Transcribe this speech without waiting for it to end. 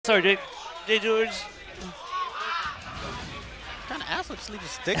Sorry, J. George. Kind of asshole just leave a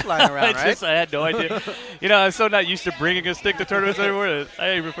stick lying around, right? I had no idea. You know, I'm so not used to bringing a stick to tournaments anymore.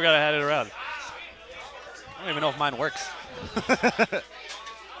 I even forgot I had it around. I don't even know if mine works.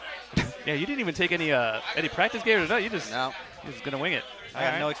 Yeah, you didn't even take any practice games or no? You're just gonna wing it. I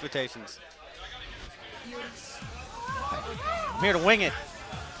have no expectations. I'm here to wing it.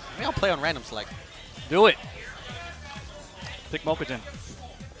 Maybe I'll play on random select. Do it. Pick Mokujin.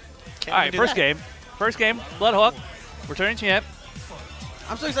 All right, first game. First game, Bloodhawk, returning champ.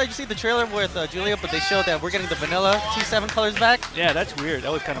 I'm so excited to see the trailer with Julia, but they showed that we're getting the vanilla T7 colors back. Yeah, that's weird.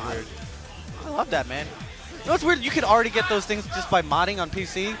 That was kind of weird. I love that, man. You know what's weird? You could already get those things just by modding on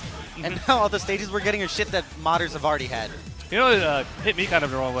PC, and now all the stages we're getting are shit that modders have already had. You know what hit me kind of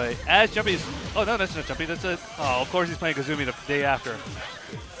the wrong way? As Jumpy's... Oh, no, that's not Jumpy. That's a... Oh, of course he's playing Kazumi the day after.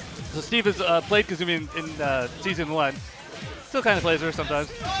 So Steve has played Kazumi in Season 1. Still kind of plays her sometimes.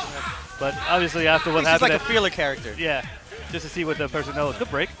 But obviously after what happened... She's like a feeler character. Yeah. Just to see what the person knows. Good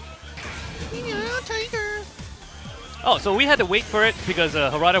break. Yeah, Tiger. Oh, so we had to wait for it because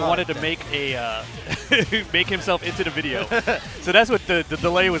Harada wanted to make a make himself into the video. So that's what the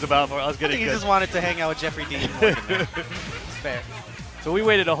delay was about for us getting. I think he just wanted to hang out with Jeffrey Dean. It's fair. So we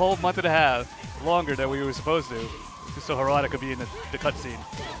waited a whole month and a half longer than we were supposed to, just so Harada could be in the cutscene.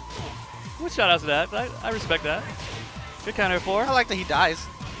 Well, shout out to that. I respect that. Good counter 4. I like that he dies.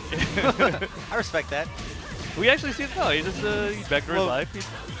 I respect that. We actually see it. No, he's just he's back to his life.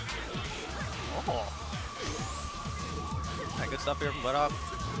 Oh. Good stuff here from Bloodhawk.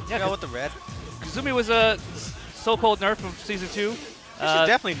 Yeah, go with the red. Kazumi was a so-called nerf from Season 2. She's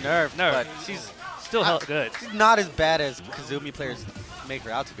definitely nerfed, but she's still good. She's not as bad as Kazumi players make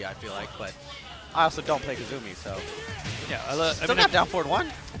her out to be, I feel like, but I also don't play Kazumi, so. Yeah, I mean, not down forward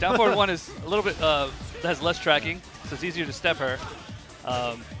 1. Down forward 1 is a little bit, has less tracking, so it's easier to step her.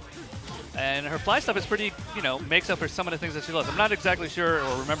 And her fly stuff is pretty, you know, makes up for some of the things that she loves. I'm not exactly sure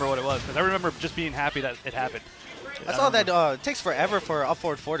or remember what it was, because I remember just being happy that it happened. I saw that it takes forever for up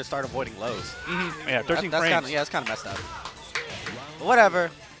forward 4 to start avoiding lows. Yeah, 13 frames. Kinda, that's kind of messed up. But whatever.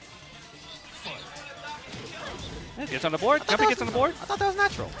 Yeah, gets on the board. Jumpy gets on the board. I thought that was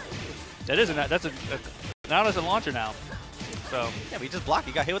natural. That isn't that. That's now as a launcher now. So. Yeah, but he just blocked.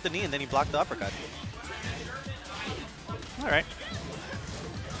 He got hit with the knee and then he blocked the uppercut. All right.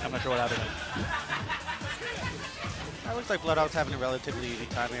 I'm not sure what happened. It looks like Bloodhawk's having a relatively easy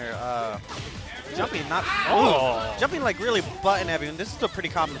time here. Jumpy not Jumpy like really button heavy, and this is a pretty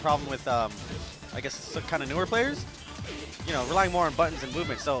common problem with I guess some kind of newer players. You know, relying more on buttons and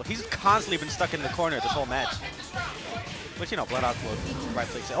movement. So he's constantly been stuck in the corner this whole match. Which, you know, Bloodhawk will right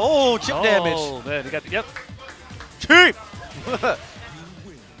place it. Oh, chip damage. Oh man, he got yep. Cheap.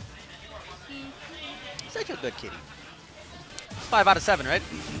 Such a good kitty. 5 out of 7, right?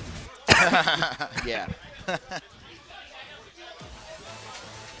 Yeah.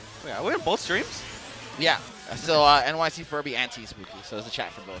 Wait, are we on both streams? Yeah. So NYC Furby and T-Spooky. So there's a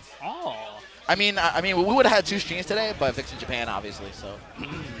chat for both. Oh. I mean, we would have had 2 streams today, but Vic's in Japan, obviously. So.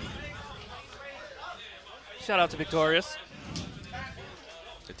 Shout out to Victorious.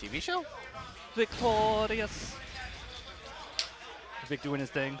 The TV show? Victorious. Vic doing his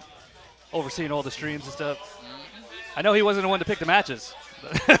thing, overseeing all the streams and stuff. I know he wasn't the one to pick the matches.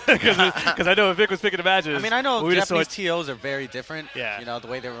 Because I know if Vic was picking the matches. I mean, I know Japanese TOs are very different. Yeah. You know, the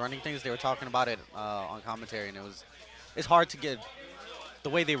way they were running things, they were talking about it on commentary, and it's hard to get, the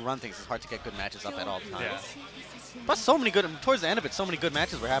way they run things, it's hard to get good matches up at all times. Yeah. But so many good, towards the end of it, so many good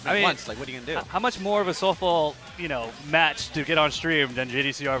matches were happening at once. Like, what are you going to do? How much more of a softball, you know, match to get on stream than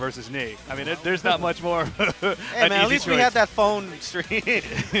JDCR versus Knee? I mean, there's not much more. Hey, man, at least we had that phone stream.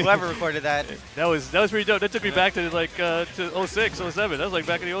 Whoever recorded that. That was pretty dope. That took me back to, like, to 06, 07. That was, like,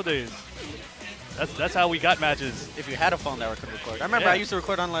 back in the old days. That's how we got matches. If you had a phone that could record. I remember I used to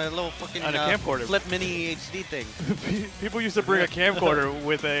record on like a little fucking on a camcorder. Flip Mini HD thing. People used to bring a camcorder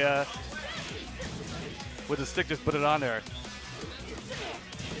with a stick, just put it on there.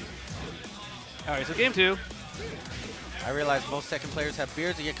 All right, so game 2. I realize most Tekken players have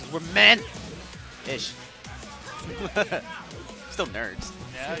beards, yeah, because we're men. Ish. Still nerds.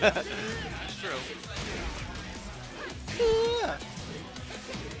 Yeah, that's true. Yeah.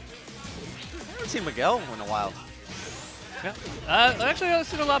 I haven't seen Miguel in a while. Yeah. Actually, I've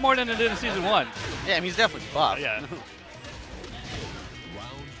seen a lot more than I did in Season 1. Yeah, I mean, he's definitely buff. Yeah.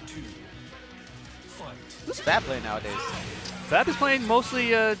 Who's Fab playing nowadays? Fab is playing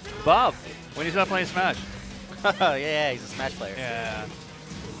mostly Bob when he's not playing Smash. Yeah, he's a Smash player. Yeah.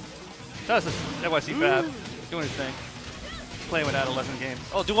 Shout out to NYC Fab, doing his thing. Playing with adolescent games.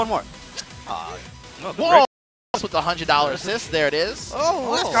 Oh, do one more. Oh, whoa! House with the $100 assist. There it is. Oh,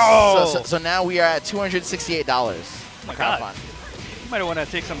 let's go. So now we are at $268. Oh my God. You might want to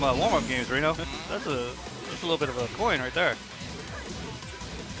take some warm-up games, Reno. That's a little bit of a coin right there.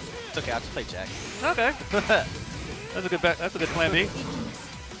 It's okay. I'll just play Jack. Okay. That's a good bet. That's a good plan B.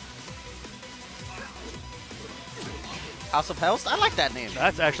 House of Helst? I like that name.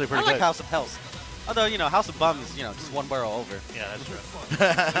 That's actually pretty I like good. House of Helst. Although, you know, House of Bums, you know, just one borough over. Yeah, that's true.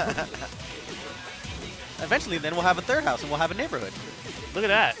 Eventually, then we'll have a third house and we'll have a neighborhood. Look at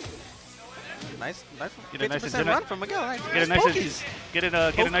that. Nice, nice. Get a nice 50% run from Miguel. Nice. Get it nice and get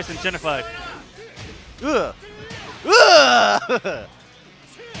it nice and gentrified. Ugh. Ugh.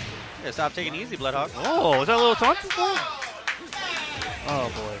 Yeah, stop taking it easy, Bloodhawk. Oh, is that a little taunt?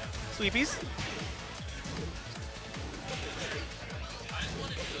 Oh boy. Sweepies.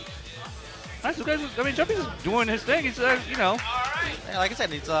 Nice, guys. I mean, Jumpy's doing his thing. He's, you know. Yeah, like I said,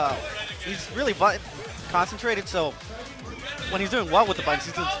 he's really concentrated. So when he's doing well with the buttons,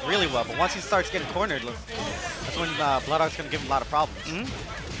 he's doing really well. But once he starts getting cornered, that's when Bloodhawk's gonna give him a lot of problems.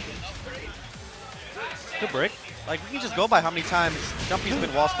 Good break. Like, we can just go by how many times Jumpy's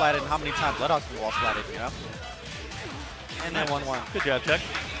been wall splatted and how many times Bloodhawk's been wall splatted, you know? And then 1-1. Good job, Tech.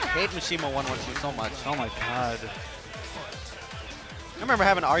 I hate Mishima 1-1-2 so much. Oh my God. I remember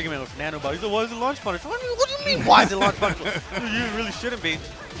having an argument with Nano about, he said, why is it launch punish? What do you mean, why is it launch punish? You really shouldn't be.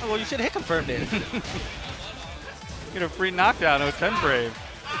 Oh, well, you should hit confirmed it. Get a free knockdown with 10 frame.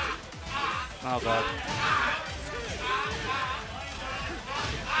 Oh God.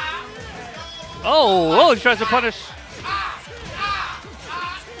 Oh, he tries to punish.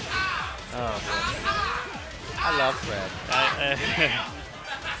 Oh, I love Fred.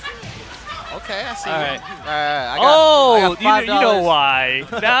 Okay, I see. all right. I got you know why.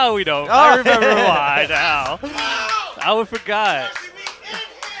 Now we don't. I remember why now. I would forgot.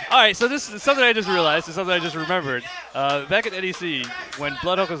 All right, so this is something I just realized. It's something I just remembered. Back at NEC, when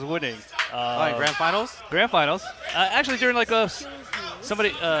Bloodhawk was winning. Grand finals? Grand finals. Actually, during like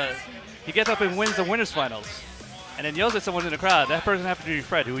somebody, he gets up and wins the winners finals, and then yells at someone in the crowd. That person happened to be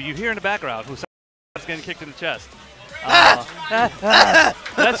Fred, who you hear in the background, who's getting kicked in the chest.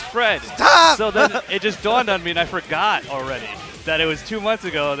 That's Fred. Stop! So then it just dawned on me, and I forgot already that it was 2 months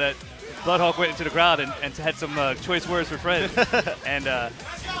ago that Bloodhawk went into the crowd and had some choice words for Fred. And that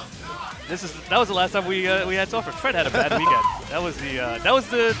was the last time we had Sulfur. Fred had a bad weekend. That was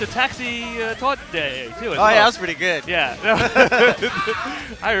the taxi taunt day too. Oh yeah, that was pretty good. Yeah,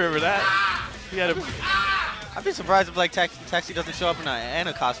 I remember that. He had a. I'd be surprised if like Taxi doesn't show up in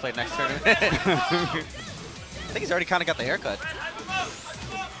a cosplay next tournament. I think he's already kind of got the haircut.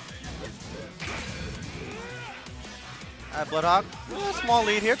 Bloodhawk, a small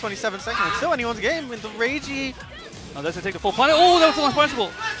lead here, 27 seconds. It's still anyone's game with the ragey. Oh, that's to take the full punish. Oh, that was almost punishable.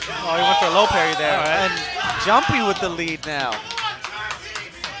 Oh, he went for a low parry there. Right. And Jumpy with the lead now.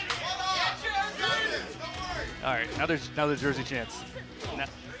 All right, now there's Jersey chance. Now.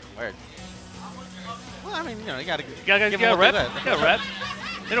 Weird. Well, I mean, you know, you gotta Got a rep. Got a rep.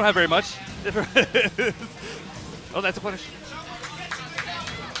 They don't have very much. Oh, that's a punish.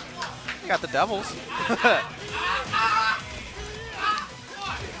 You got the Devils.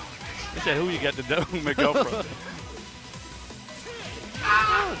 They said who you got the devil Miguel from.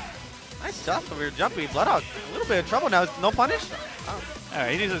 Nice stuff over here, Jumpy. Bloodhawk, a little bit of trouble now. No punish? All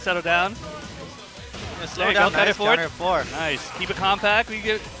right, he needs to settle down. Slow down, nice counter four. Nice. Keep it compact. We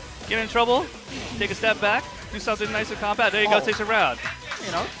get in trouble. Take a step back. Do something nice and compact. There you go. Takes a round.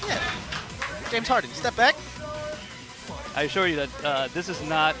 You know, yeah. James Harden, step back. I assure you that this is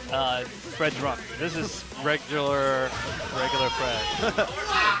not Fred drunk. This is regular Fred.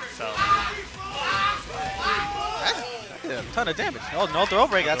 So. That's a ton of damage. Oh, no throw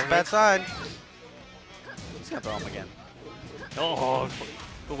break. That's a bad sign. He's going to throw him again. Oh,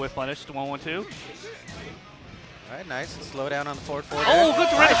 good whiff punish. 1-1-2. All right, nice. Slow down on the forward four. Oh, good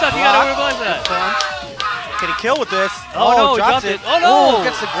direct shot. You got to realize that. Can he kill with this? Oh, no, drops it. it. Oh, no.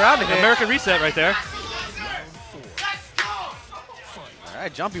 Gets the ground hit. American reset right there. All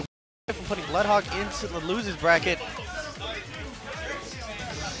right, Jumpy from putting Bloodhawk into the losers bracket. All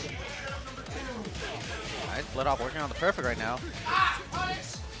right, Bloodhawk working on the perfect right now.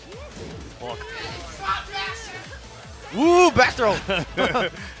 Walk. Woo, back throw.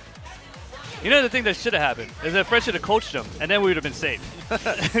 You know, the thing that should have happened is that Fred should have coached him, and then we would have been safe.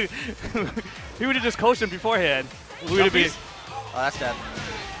 He would have just coached him beforehand. We would have been. Oh, that's dead.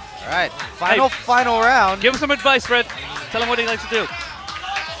 All right, final round. Give him some advice, Fred. Tell him what he likes to do.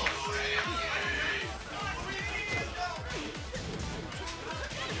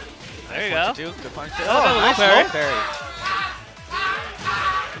 There you go. Good punch. Oh, nice low parry.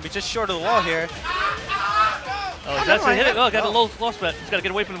 Can be just short of the wall here. Oh, that's a hit it. Oh, got a low spot. He's got to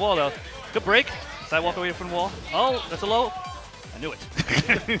get away from the wall, though. Good break. Sidewalk away from the wall. Oh, that's a low. I knew it.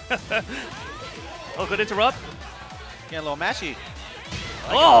 Oh, good interrupt. Getting a little mashy.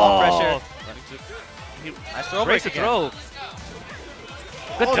 Like oh! Pressure. Nice throw break again. Throw.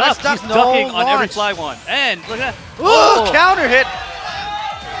 Good oh, duck. He's ducking on every fly one. And look at that. Oh, counter hit.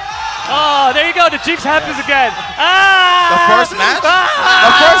 Oh, there you go. The jinx happens again. Ah! The first match? Ah!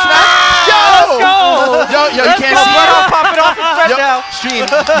 The first match? Yo! Let's go! Yo, you can't see Bloodhawk it. popping off his friend now. Stream,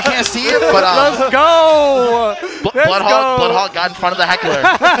 you can't see it, but let's go! Bloodhawk got in front of the heckler,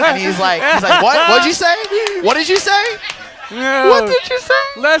 and he's like, what? What'd you say? What did you say? Yeah. What did you say?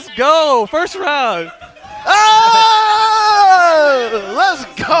 Let's go! First round. Oh! Let's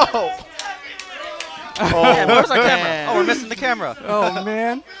go! Oh, man, where's our camera? Oh, we're missing the camera. Oh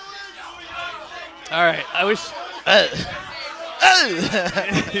man! All right, I wish.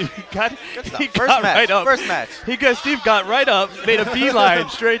 he got match. right up. First match. Steve got right up, made a beeline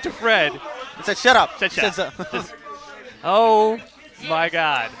straight to Fred. It said, "Shut up." Said, "Shut up." Oh my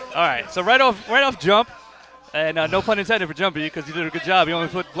God! All right, so right off jump, and no pun intended for Jumpy because he did a good job. He only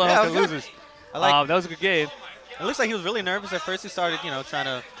put Bloodhawk and losers. I like. That was a good game. It looks like he was really nervous at first. He started, trying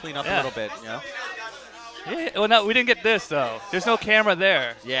to clean up a little bit. Yeah, well, no, we didn't get this though. There's no camera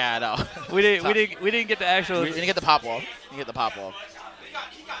there. Yeah, no. We didn't get the actual. We didn't get the pop wall.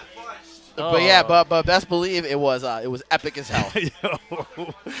 Oh. But yeah, but best believe it was epic as hell.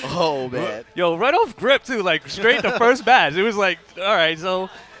 Oh man. Yo, right off grip too, like straight to first match. It was like, all right, so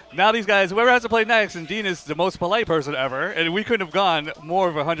now these guys, whoever has to play next, and Dean is the most polite person ever, and we couldn't have gone more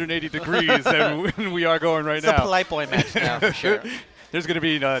of 180 degrees than we are going right now. It's a polite boy match now for sure. There's going to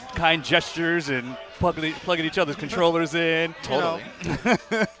be kind gestures and plugging each other's controllers in. Totally.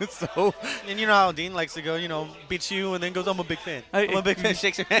 So, and you know how Dean likes to go, beats you and then goes, I'm a big fan. I'm a big fan.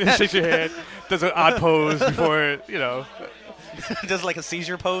 Shakes your hand. Shakes your hand. Does an odd pose before, Does like a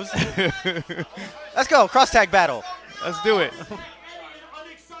seizure pose. Let's go. Cross tag battle. Let's do it.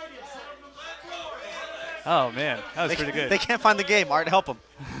 Oh, man. That was pretty good. They can't find the game. Art, help them.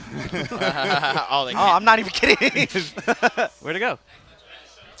 Oh, I'm not even kidding. Where'd it go?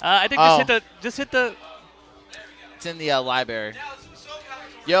 I think just hit the. It's in the library.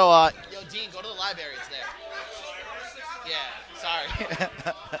 Yo, Dean, go to the library. It's there. Yeah, sorry.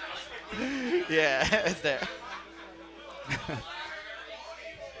 Yeah, it's there.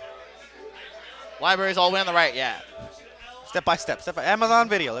 Library's all the way on the right. Yeah. Step by step. Amazon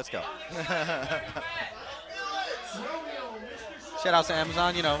Video. Let's go. Shout out to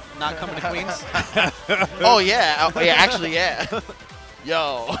Amazon, not coming to Queens. Oh, yeah. Actually, yeah.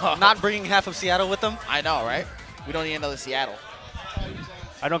 Yo. Not bringing half of Seattle with them. I know, right? We don't need another Seattle.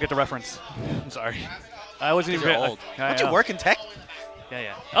 I don't get the reference. I'm sorry. I wasn't even old. Don't you work in tech?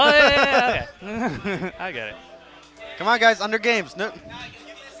 Yeah. Oh, yeah. I get it. Come on, guys. Under games. No.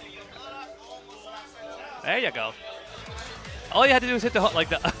 There you go. All you had to do is hit the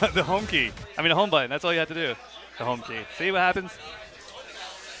home key. I mean, the home button. That's all you had to do. The home key. See what happens?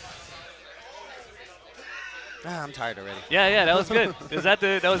 I'm tired already. Yeah, that was good.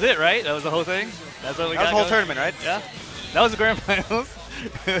 That was it, right? That was the whole thing? That's what we got. That was the whole tournament, right? Yeah. That was the grand finals.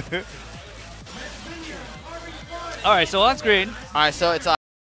 All right, so on screen. All right, so it's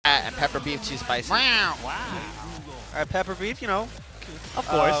and pepper beef too spicy. Wow. All right, pepper beef, Of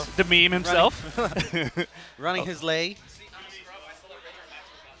course. The meme himself. Running his lay.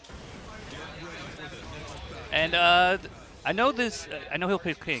 And I know this. I know he'll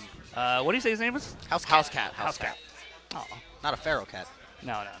pick King. What do you say his name was? HouseCat. Oh. Not a feral cat.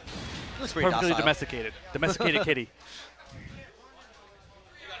 No. Looks pretty Perfectly docile. domesticated kitty.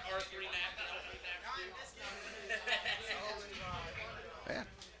 Yeah.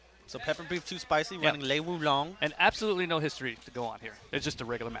 So pepper beef too spicy, running lei wu long. And absolutely no history to go on here. It's just a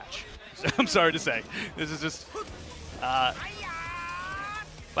regular match. I'm sorry to say. This is just. By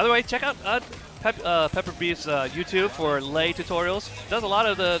the way, check out Pepper Beef's YouTube for lei tutorials. Does a lot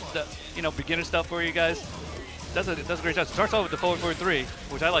of the beginner stuff for you guys. Does a great job. Starts off with the forward 3,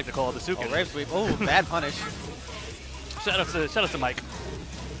 which I like to call the Sukin. Oh, rave sweep. Oh, bad punish. Shout out to Mike.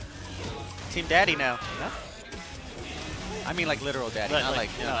 Team Daddy now. Yeah. I mean like literal daddy, not like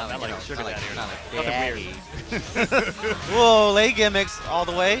sugar daddy or nothing weird. Whoa, lei gimmicks all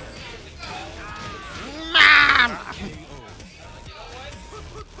the way.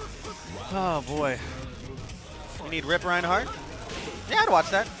 Oh boy. You need Rip Reinhardt? Yeah, I'd watch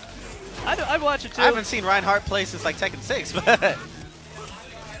that. I'd watch it too. I haven't seen Reinhardt play since like Tekken 6, but.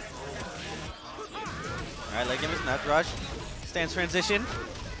 Alright, leg gimmicks, nut rush. Stance transition.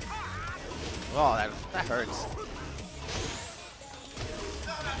 Oh, that hurts.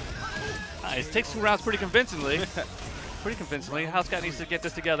 Nice. Takes 2 rounds pretty convincingly. HouseCat needs to get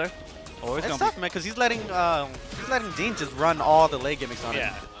this together. Oh, it's tough, man, because he's letting Dean just run all the leg gimmicks on him.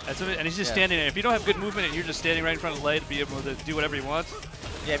 Yeah, and he's just standing there. If you don't have good movement and you're just standing right in front of the leg to be able to do whatever he wants.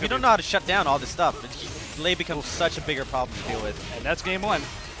 Yeah, if you don't know how to shut down all this stuff, Lay becomes such a bigger problem to deal with. And that's game 1.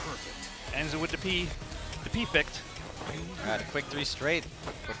 Ends it with the P picked. All right, a quick 3 straight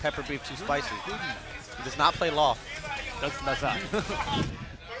for Pepper Beef Too Spicy. He does not play Law. That's not.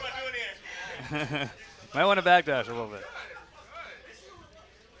 Might want to backdash a little bit.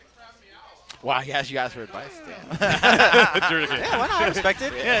 Wow, he asked you guys for advice. Damn. Yeah, why not? I respect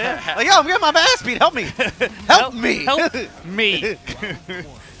it. Yeah. Like, yo, I'm getting my ass beat. Help me. Help me. Help me.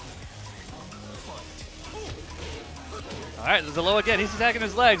 All right, there's a low again. He's attacking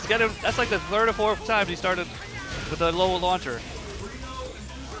his legs. Get him. That's like the 3rd or 4th time he started with a low launcher.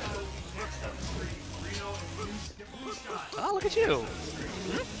 Oh, look at you.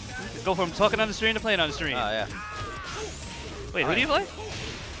 Go from talking on the stream to playing on the stream. Oh, yeah. Wait, who do you play?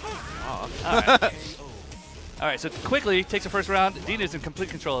 Oh. All right, so quickly takes the first round. Dean is in complete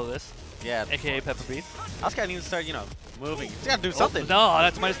control of this. Yeah. AKA Pepper Beef. HouseCat needs to start, moving. He's got to do something. No,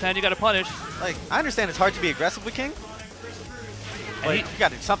 that's -10. You got to punish. Like, I understand it's hard to be aggressive with King, but you got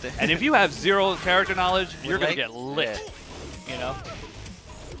to do something. And if you have 0 character knowledge, you're going to get lit. Yeah. You know?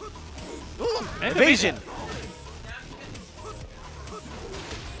 Ooh, evasion.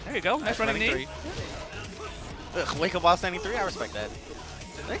 There you go. Nice running knee. Ugh, wake up while standing 3. I respect that.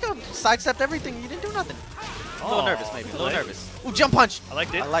 There you go. Sidestepped everything. You didn't do nothing. A little nervous, maybe. A little nervous. Ooh, jump punch. I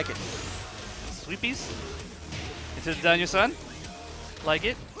liked it. I like it. Sweepies. Into the down your son. Like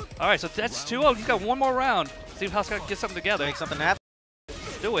it. All right, so that's 2-0. You got 1 more round. See if HouseCat gets something together. Make something happen.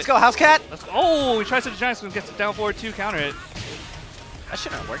 Do it. Let's go, HouseCat. Oh, he tries to the Giants and gets it down forward 2 counter hit. That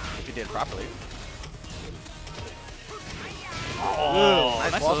shouldn't have worked if you did it properly. Oh,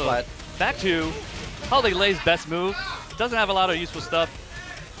 nice wall splat. Back to probably Lay's best move. Doesn't have a lot of useful stuff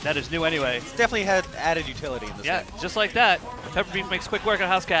that is new anyway. It's definitely had added utility in this game. Just like that. Pepper Beef makes quick work of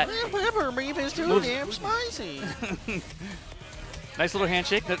HouseCat. Pepper Beef is too damn spicy. Nice little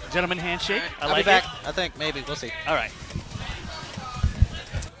handshake, the gentleman handshake. I'll be back. I think maybe we'll see. All right.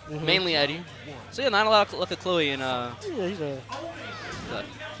 Mainly Eddie. So yeah, not a lot of luck at Chloe and Yeah, he's a. So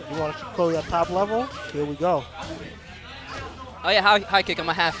you want to Chloe at top level? Here we go. Oh yeah, high kick. I'm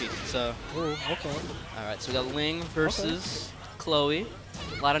a halfie. So. Ooh, okay. All right, so we got Ling versus Chloe.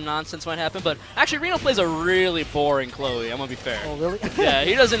 A lot of nonsense might happen, but actually Reno plays a really boring Chloe. I'm gonna be fair. Oh really? Yeah,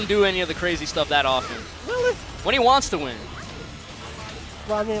 he doesn't do any of the crazy stuff that often. Really? When he wants to win.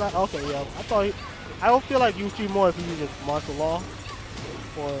 Well, I mean, like, okay, yeah. I don't feel like you see more if he uses martial law.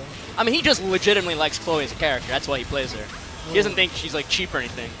 Or. I mean, he just legitimately likes Chloe as a character. That's why he plays her. He doesn't think she's like cheap or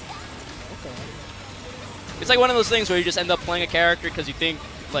anything. Okay. It's like one of those things where you just end up playing a character because you think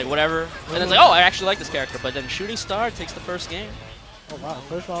like whatever, and then it's like, oh, I actually like this character. But then Shooting Star takes the first game. Oh wow,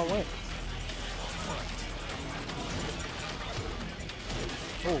 first round win.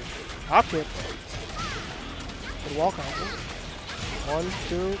 Oh, hop kick. Good wall combo. 1,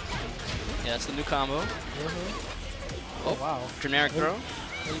 2. Yeah, that's the new combo. Oh wow. Generic throw.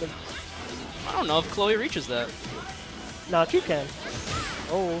 I don't know if Chloe reaches that. No, she can.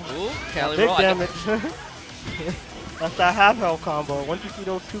 Oh. Ooh, Cali big roll. damage. That's that half health combo. Once you see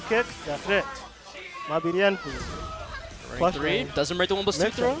those 2 kicks, that's it. Might be the end for you. Plus 3. Doesn't break the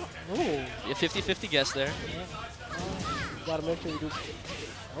 1+2 throw. Ooh. You 50-50 guess there. You gotta make sure you do.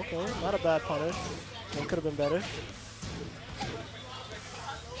 Okay, not a bad punish. One could have been better.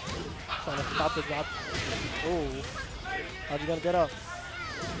 Trying to stop the drop. Oh. How's he gonna get up?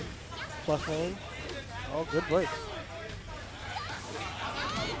 Plus lane. Oh, good break.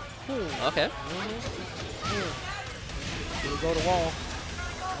 Okay. Here we go to wall.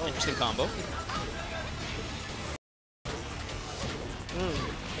 Interesting combo.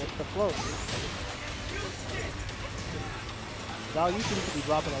 That's the float. Now you seem to be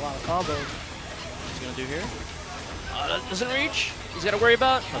dropping a lot of combos. What's he gonna do here? That doesn't reach. He's got to worry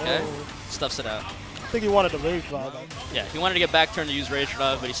about. Okay. Stuffs it out. I think he wanted to rage drive. Yeah, he wanted to get back turn to use rage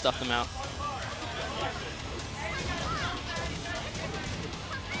drive, but he stuffed him out.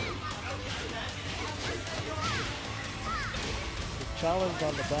 The challenge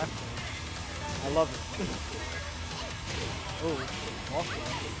on the back. I love it. Oh, awesome.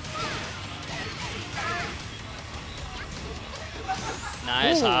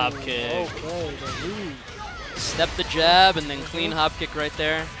 Nice hop kick. Okay, the lead. Step the jab and then clean hop kick right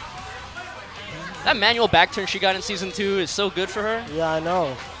there. That manual back turn she got in Season 2 is so good for her. Yeah, I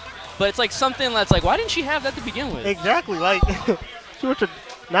know. But it's like something that's like, why didn't she have that to begin with? Exactly. Like,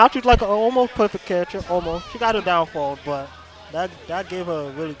 now she's like an almost perfect character. Almost. She got her downfall, but that gave her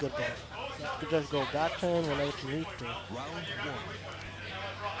a really good ball. could just go back turn whenever you need to.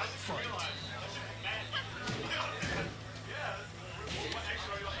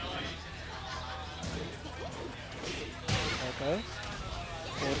 Okay.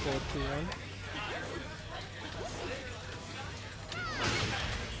 4-4-2-1.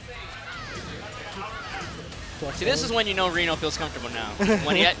 See, this is when you know Reno feels comfortable now.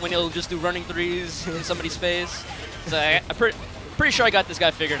 when he'll just do running threes in somebody's face. So I'm pretty sure I got this guy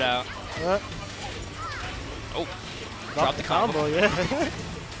figured out. What? Oh, drop the combo. Yeah.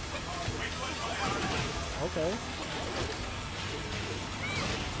 Okay.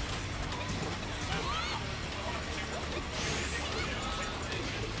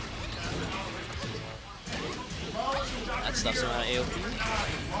 That stuff's around AOP.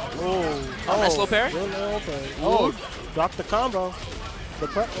 Oh, nice low parry. Real low parry. Oh, drop the combo.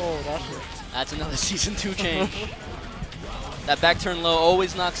 Oh, that's it. That's another Season 2 change. That back turn low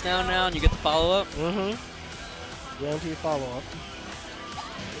always knocks down now, and you get the follow-up. Mm-hmm. Guaranteed follow-up.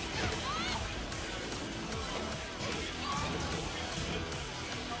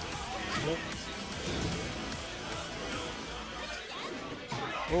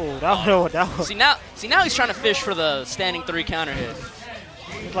 Oh, that was. See now he's trying to fish for the standing 3 counter hit.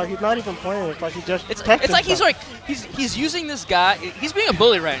 It's like he's not even playing. It's like he just. It's like he's using this guy. He's being a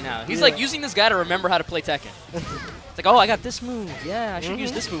bully right now. He's like using this guy to remember how to play Tekken. It's like, oh, I got this move. Yeah, I should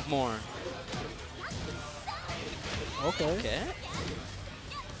use this move more. Okay.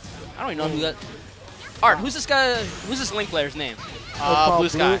 I don't even know who that. Art, who's this guy? Who's this Link player's name? Blue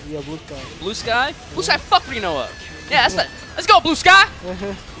Sky. Yeah, Blue Sky. Blue Sky? Blue Sky, fuck Reno up. Yeah, that's that. Let's go, Blue Sky.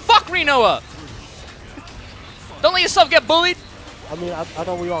 Fuck Reno up. Don't let yourself get bullied. I mean, I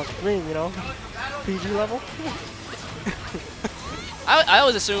thought we were on stream, you know? PG level? I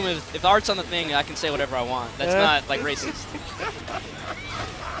always assume if Art's on the thing, I can say whatever I want. That's not, like, racist.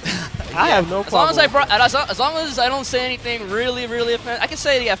 I have no problem. As long as I don't say anything really, really offensive, I can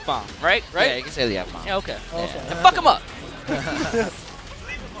say the F-bomb, right? Yeah, you can say the F-bomb. Yeah, okay. Okay. And fuck him up.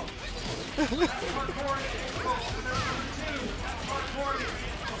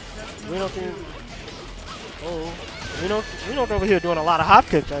 We don't think. Oh, we don't over here doing a lot of hop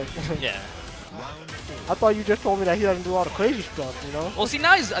kicks. Right? Yeah. I thought you just told me that he doesn't do all the crazy stuff, you know? Well, see,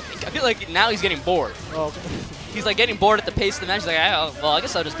 now I feel like now he's getting bored. Oh, okay. He's like getting bored at the pace of the match. He's like, well, I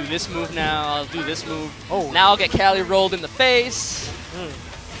guess I'll just do this move now. I'll do this move. Oh. Now I'll get Cali rolled in the face.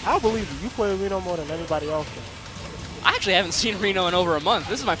 I believe you. You play Reno more than anybody else. Though. I actually haven't seen Reno in over a month.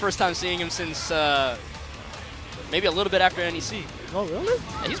 This is my first time seeing him since maybe a little bit after NEC. Oh, really?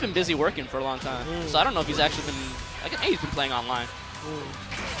 Yeah, he's been busy working for a long time. So I don't know if he's actually been. I guess he's been playing online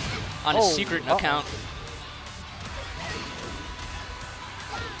on his secret account.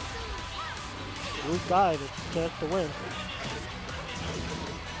 Blue Sky, the chance to win.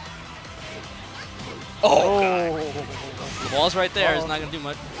 The wall's right there. It's not gonna do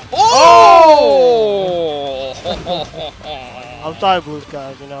much. I'm sorry, Blue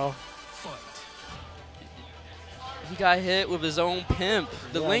Sky. You know. He got hit with his own pimp,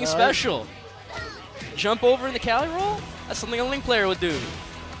 the Ling special. Jump over in the Cali roll? That's something a Ling player would do.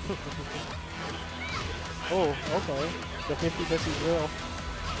 Oh, okay. The 50-50 drill.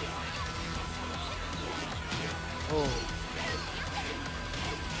 Oh.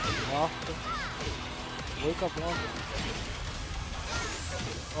 Wake up, one.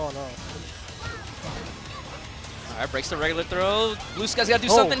 Oh, no. All right, breaks the regular throw. Blue Sky's got to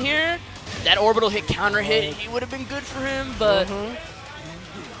do something here. That orbital hit, counter hit, he would have been good for him, but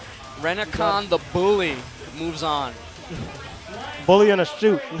Renacon, the bully, moves on. Bully in a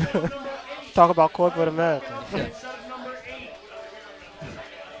suit. Talk about corporate America.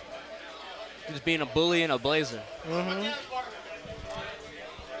 Just being a bully in a blazer.